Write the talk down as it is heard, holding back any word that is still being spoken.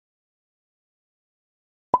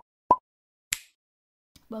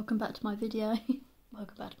Welcome back to my video.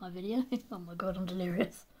 Welcome back to my video. Oh my god, I'm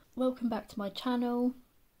delirious. Welcome back to my channel.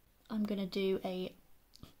 I'm gonna do a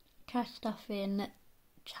cash stuffing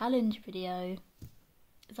challenge video.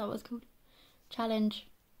 Is that what it's called? Challenge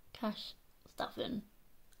cash stuffing.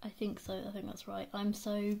 I think so, I think that's right. I'm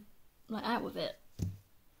so like out with it.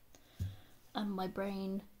 And my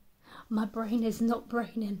brain is not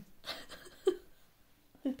braining.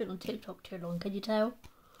 I've been on TikTok too long, can you tell?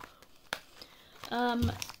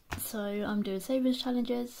 So I'm doing savers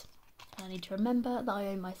challenges. I need to remember that I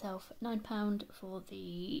owe myself £9 for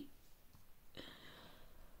the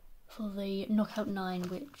knockout 9,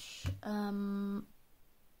 which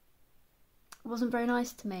wasn't very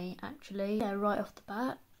nice to me actually. Yeah, right off the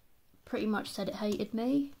bat, pretty much said it hated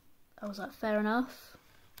me. I was like, fair enough.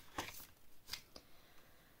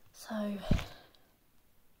 So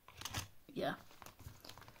yeah,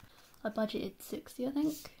 I budgeted 60, I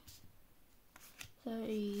think.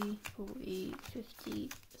 30, 40,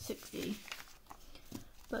 50, 60.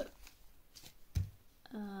 But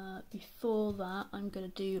before that, I'm going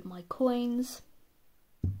to do my coins.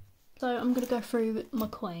 So I'm going to go through my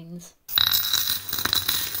coins.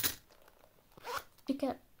 I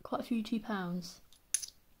get quite a few £2.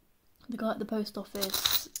 The guy at the post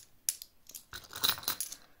office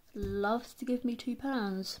loves to give me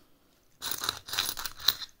 £2.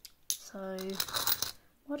 So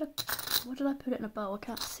what did I put it in a bowl? I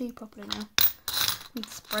can't see properly now. Need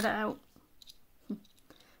to spread it out.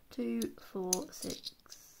 2, 4, 6,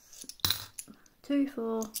 2,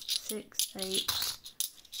 4, 6, 8,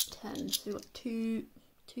 10. So we've got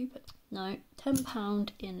 £10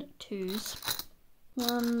 in twos.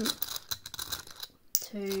 1,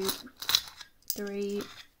 2, 3,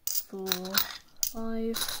 4,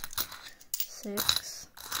 5, 6,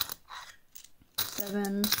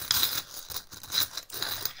 7,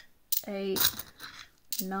 8,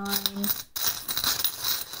 9.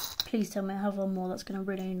 Please tell me I have one more. That's going to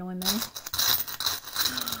really annoy me.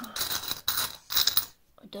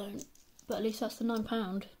 I don't. But at least that's the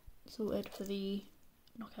 £9 sorted for the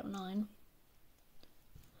knockout 9. I'm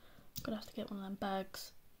going to have to get one of them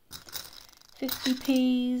bags.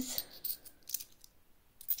 50p's.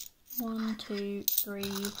 1, 2, 3,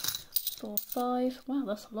 4, 5. Wow,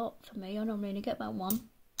 that's a lot for me. I normally only get about 1.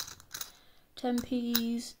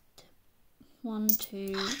 10p's. 1,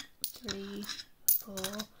 2, 3, 4,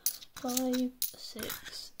 5,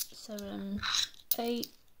 6, 7, 8.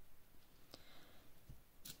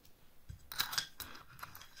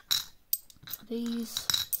 These,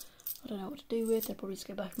 I don't know what to do with. They'll probably just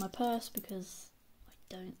go back in my purse because I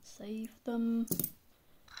don't save them.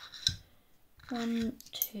 1,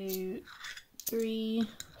 2, 3,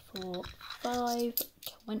 4, 5,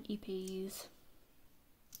 20p's.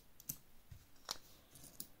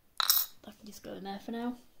 I can just go in there for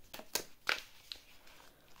now.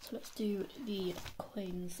 So let's do the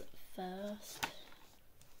coins first.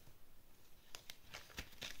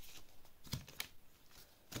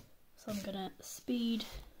 So I'm gonna speed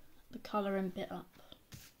the colouring bit up.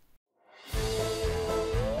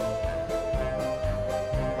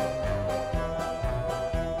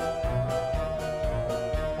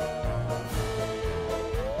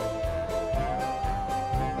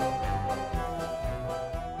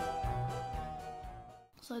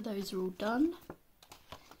 So those are all done.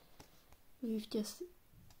 We've just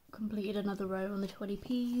completed another row on the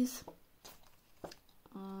 20p's,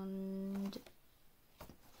 and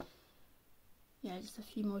yeah, just a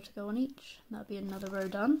few more to go on each. That'll be another row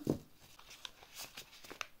done.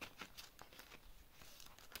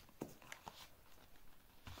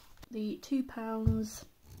 The £2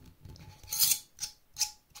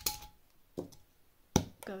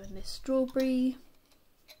 go in this strawberry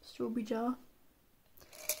jar.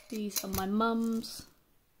 These are my mum's.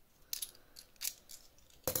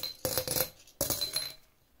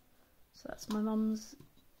 So that's my mum's.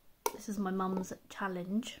 This is my mum's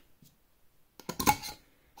challenge.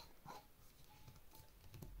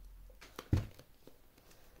 I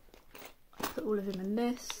put all of them in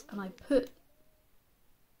this, and I put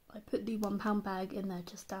the £1 bag in there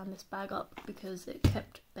to stand this bag up because it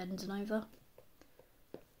kept bending over.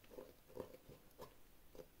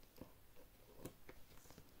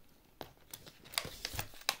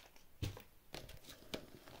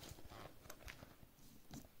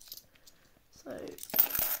 So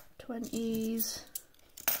 20s,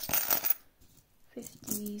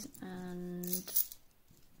 50s and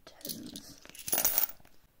 10s.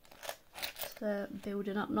 So they're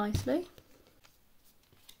building up nicely.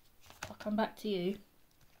 I'll come back to you.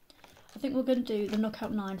 I think we're going to do the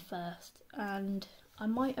knockout 9 first, and I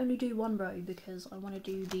might only do one row because I want to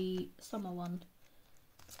do the summer one.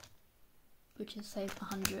 which is save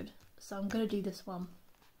 100. So I'm going to do this one.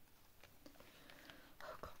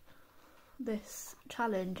 Oh God. This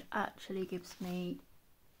challenge actually gives me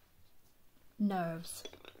nerves.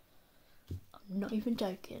 I'm not even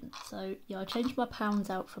joking. So yeah, I changed my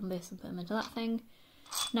pounds out from this and put them into that thing.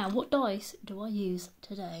 Now, what dice do I use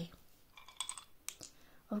today?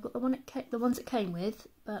 I've got the ones it came with,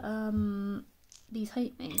 but these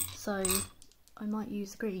hate me, so I might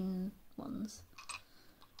use the green ones.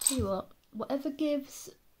 Tell you what, whatever gives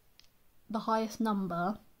the highest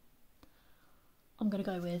number, I'm gonna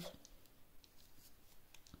go with.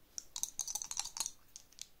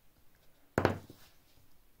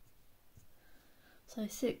 So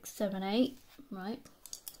 6, 7, 8, right?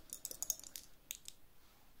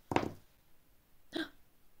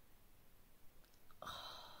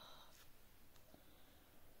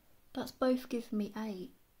 That's both giving me 8.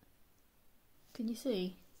 Can you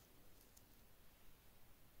see?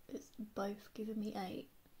 It's both giving me 8.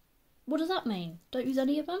 What does that mean? Don't use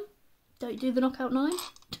any of them? Don't do the knockout 9?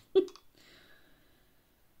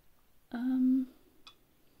 I've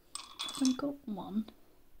only got one.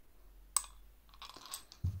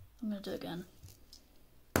 I'm going to do it again.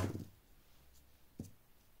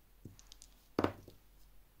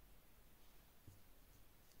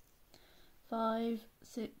 Five,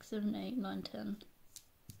 6, 7, 8, 9, 10.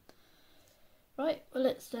 Right, well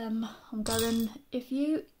it's I'm going. If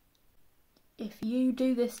you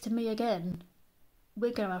do this to me again,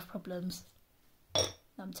 we're gonna have problems.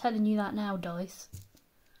 I'm telling you that now, dice.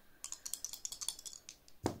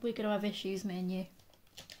 We're gonna have issues, me and you.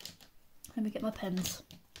 Let me get my pens.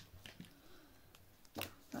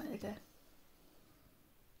 Right, there we go.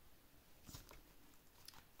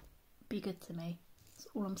 Be good to me. That's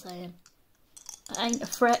all I'm saying. It ain't a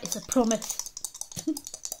threat, it's a promise.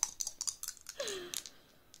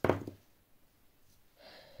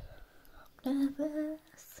 I'm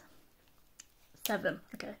nervous. 7,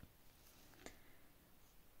 okay.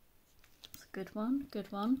 It's a good one,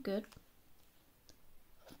 good one, good.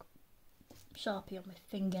 Sharpie on my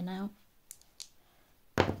finger now.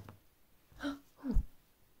 I'm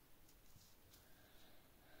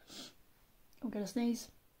gonna sneeze.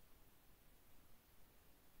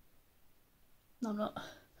 No, I'm not.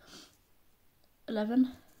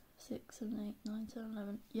 11, 6, 7, 8, 9, 10,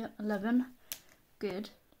 11. Yep, 11. Good.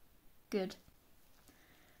 Good.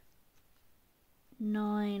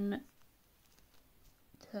 9,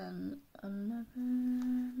 10,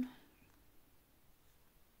 11.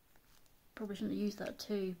 Probably shouldn't have used that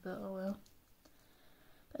too, but oh well.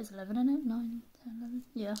 But is 11 in it? 9, 10, 11.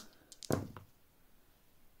 Yeah.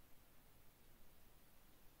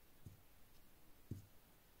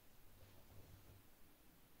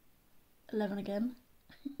 $11 again.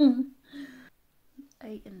 8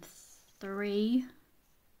 and 3.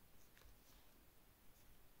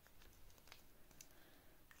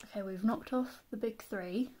 Okay, we've knocked off the big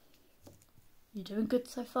 3. You're doing good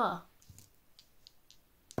so far.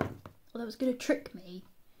 Although it's going to trick me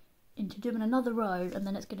into doing another row and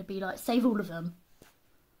then it's going to be like, save all of them.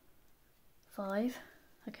 5.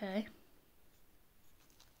 Okay.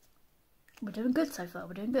 We're doing good so far,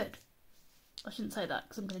 we're doing good. I shouldn't say that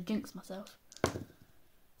because I'm going to jinx myself.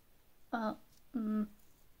 11,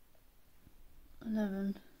 6, 7, 8, 9.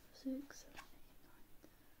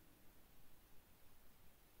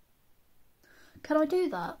 Can I do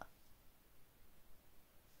that?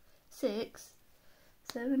 6,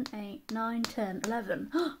 7, 8, 9, 10,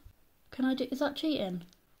 11. Can I do, is that cheating?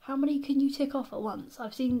 How many can you tick off at once?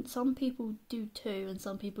 I've seen some people do 2 and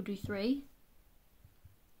some people do 3.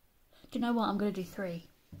 Do you know what? I'm going to do 3.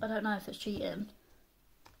 I don't know if it's cheating.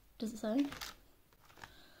 Does it say?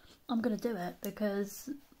 I'm going to do it because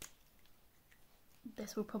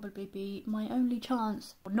this will probably be my only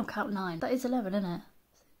chance. Knockout 9. That is 11, isn't it?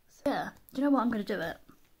 6. Yeah. Do you know what? I'm going to do it.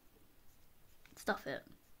 Stuff it.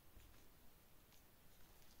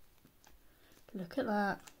 Look at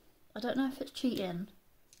that. I don't know if it's cheating.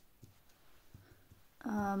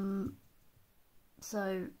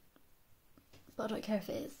 So, but I don't care if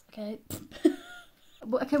it is, okay?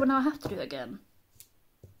 Well, okay, well now I have to do it again.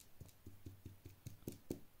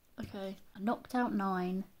 Okay, I knocked out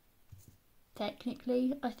 9.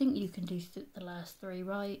 Technically, I think you can do the last 3,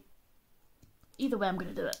 right? Either way, I'm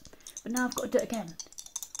going to do it. But now I've got to do it again.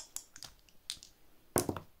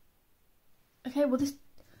 Okay, well this...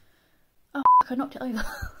 Oh, I knocked it over.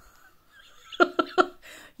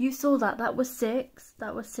 You saw that. That was 6.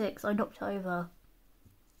 That was 6. I knocked it over.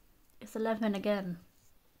 It's 11 again.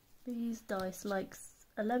 These dice likes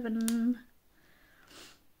 11.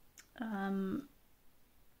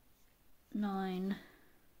 9,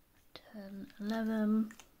 10, 11.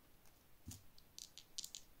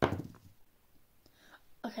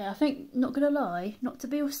 Okay, I think, not gonna lie, not to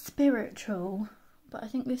be all spiritual, but I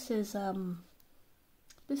think this is the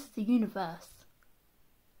universe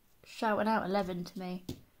shouting out 11 to me.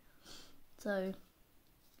 So,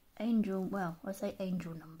 angel, well, I say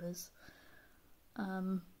angel numbers.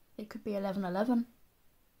 It could be 1111,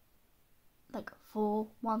 like 4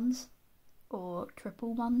 ones, or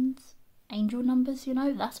triple ones. Angel numbers, you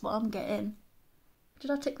know, that's what I'm getting. Did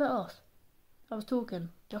I tick that off? I was talking.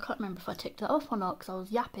 I can't remember if I ticked that off or not because I was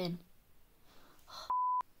yapping.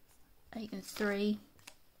 8 and 3.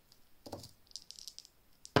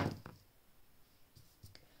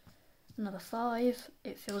 Another 5.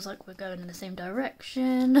 It feels like we're going in the same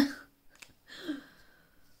direction.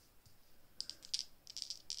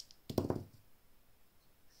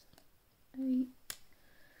 8.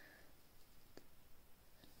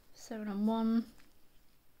 7 and 1.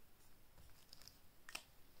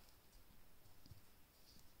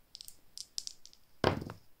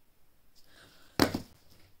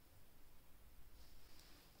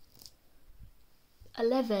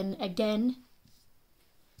 11 again.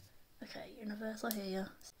 Okay, universe, I hear you.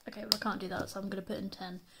 Okay, well I can't do that, so I'm going to put in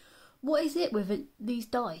 10. What is it with these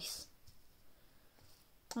dice?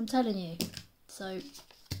 I'm telling you. So,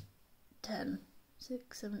 10.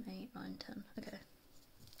 6, 7, 8, 9, 10. Okay.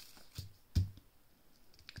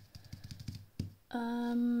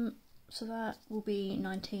 So that will be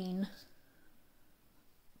 19.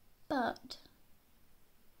 But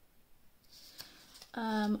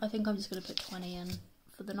I think I'm just going to put 20 in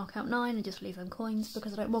for the knockout 9 and just leave them coins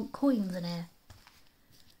because I don't want coins in here.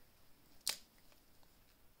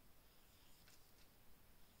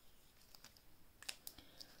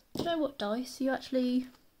 Do you know what, dice? You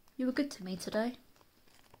were good to me today.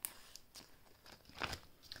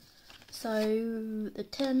 So the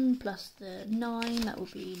 10 plus the 9, that will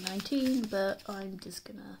be 19, but I'm just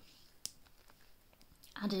gonna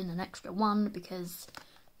add in an extra 1 because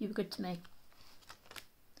you were good to me.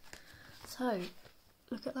 So,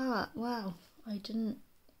 look at that. Wow, I didn't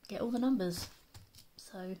get all the numbers.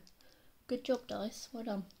 So, good job, dice. Well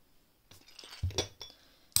done.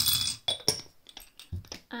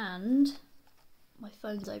 And my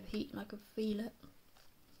phone's overheating, I can feel it.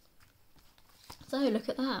 So, look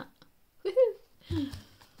at that. Woohoo!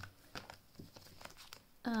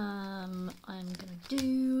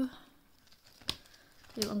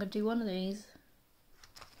 I'm gonna do one of these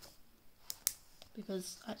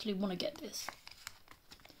because I actually want to get this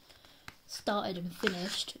started and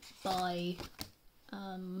finished by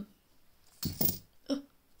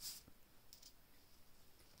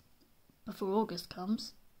before August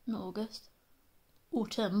comes. Not August.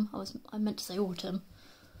 Autumn. I meant to say autumn.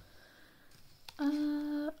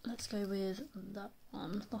 Let's go with that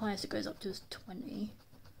one. The highest it goes up to is 20.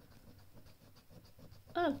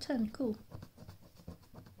 Oh, 10, cool.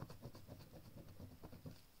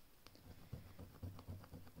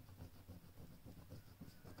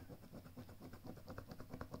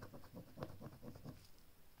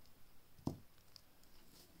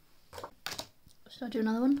 Should I do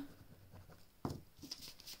another one?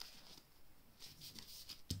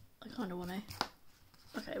 I kind of want to.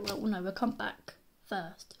 Okay, well, no, we'll come back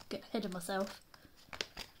first. Get ahead of myself.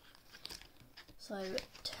 So,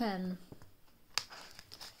 10.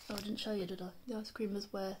 Oh, I didn't show you, did I? The ice cream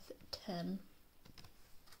was worth 10.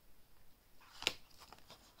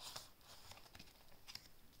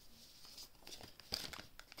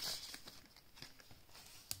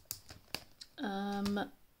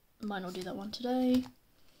 Might not do that one today.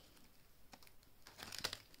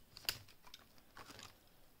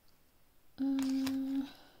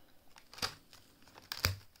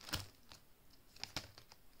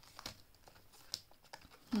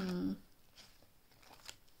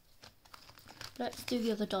 Let's do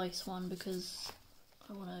the other dice one because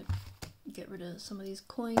I want to get rid of some of these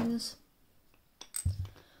coins.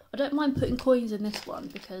 I don't mind putting coins in this one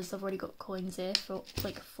because I've already got coins here for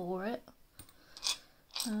it.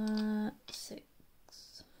 6.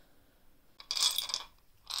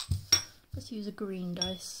 Let's use a green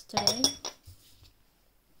dice today.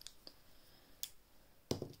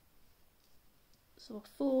 So a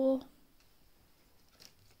 4.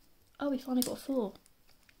 Oh, we finally got a 4.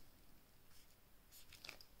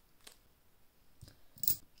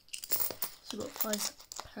 So we've got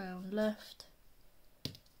 £5 left.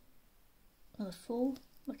 Another 4.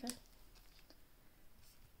 Okay.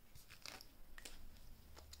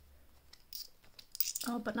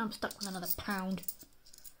 Oh, but now I'm stuck with another £1.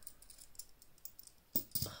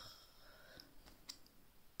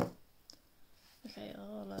 Okay,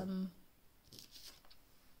 what am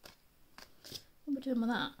I doing with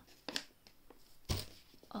that?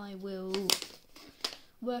 I will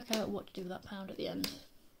work out what to do with that pound at the end.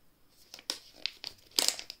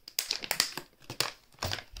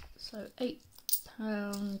 So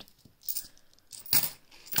 £8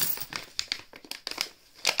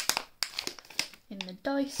 in the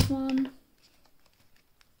dice one.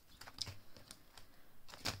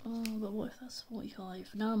 Oh, but what if that's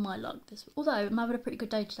 45? No, my luck. Although I'm having a pretty good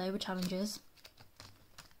day today with challenges.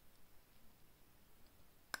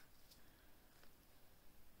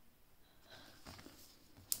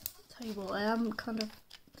 Tell you what, I am kind of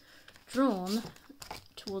drawn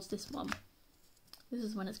towards this one. This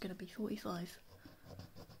is when it's going to be 45.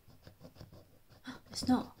 It's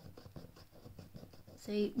not.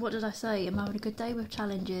 See, what did I say? I'm having a good day with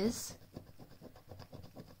challenges.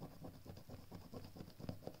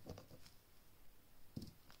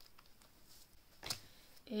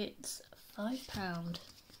 It's £5.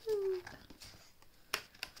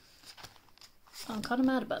 I'm kind of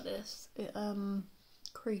mad about this. It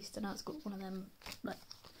creased and now it's got one of them like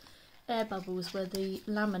air bubbles where the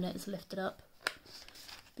laminate is lifted up,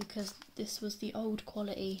 because this was the old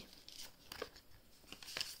quality.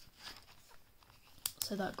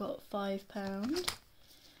 So that got £5.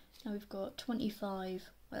 Now we've got 26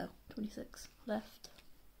 left.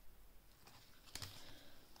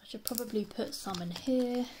 I should probably put some in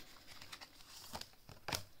here.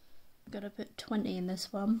 I'm gonna put 20 in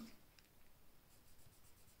this one.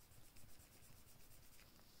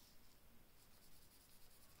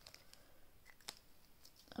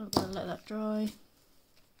 I'm gonna let that dry.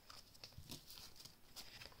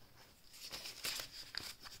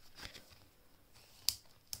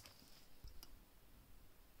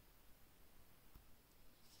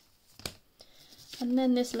 And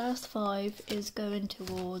then this last 5 is going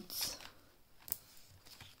towards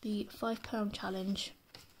the £5 challenge,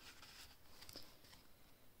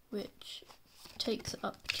 which takes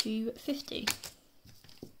up to 50.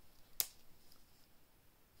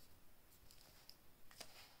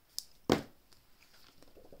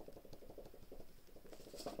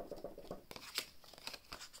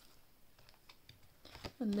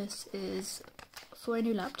 And this is for a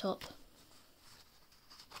new laptop.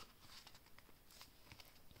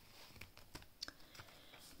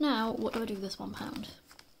 Now, what do I do with this £1?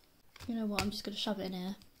 You know what, I'm just going to shove it in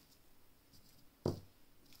here.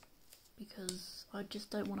 Because I just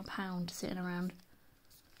don't want £1 sitting around.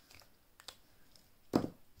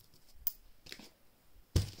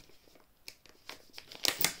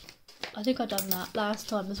 I think I've done that last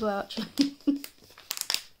time as well, actually.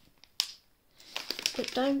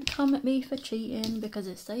 But don't come at me for cheating, because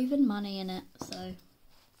it's saving money in it, so...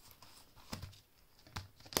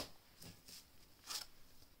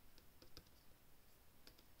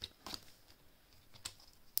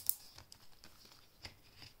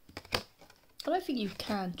 I don't think you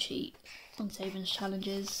can cheat on savings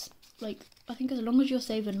challenges. Like, I think as long as you're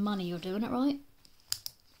saving money, you're doing it right.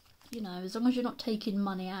 You know, as long as you're not taking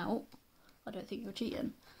money out, I don't think you're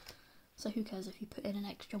cheating. So who cares if you put in an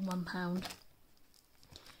extra £1?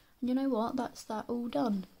 And you know what? That's that all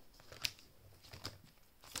done.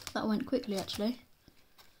 That went quickly, actually.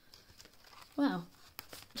 Wow.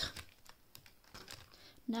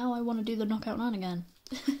 Now I want to do the knockout 9 again.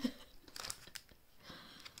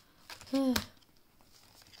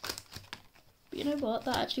 But you know what,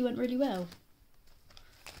 that actually went really well.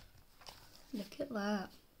 Look at that.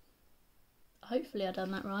 Hopefully I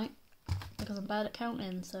done that right, because I'm bad at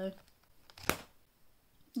counting, so,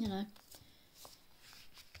 you know.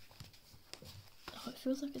 Oh, it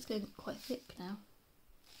feels like it's getting quite thick now.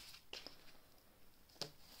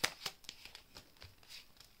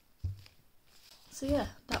 So yeah,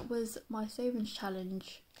 that was my savings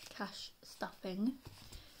challenge cash stuffing.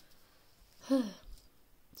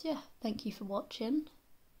 So yeah, thank you for watching.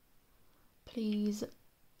 Please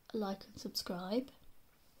like and subscribe.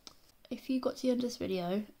 If you got to the end of this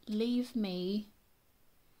video, leave me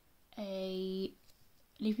a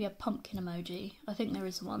pumpkin emoji. I think there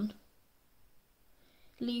is one.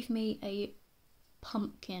 Leave me a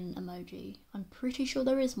pumpkin emoji. I'm pretty sure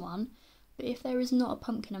there is one, but if there is not a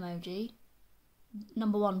pumpkin emoji,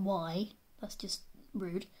 number one, why? That's just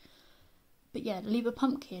rude. But yeah, leave a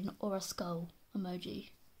pumpkin or a skull emoji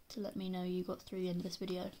to let me know you got through the end of this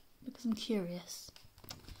video, because I'm curious.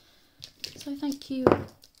 So thank you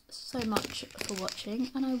so much for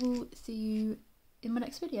watching, and I will see you in my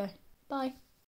next video. Bye!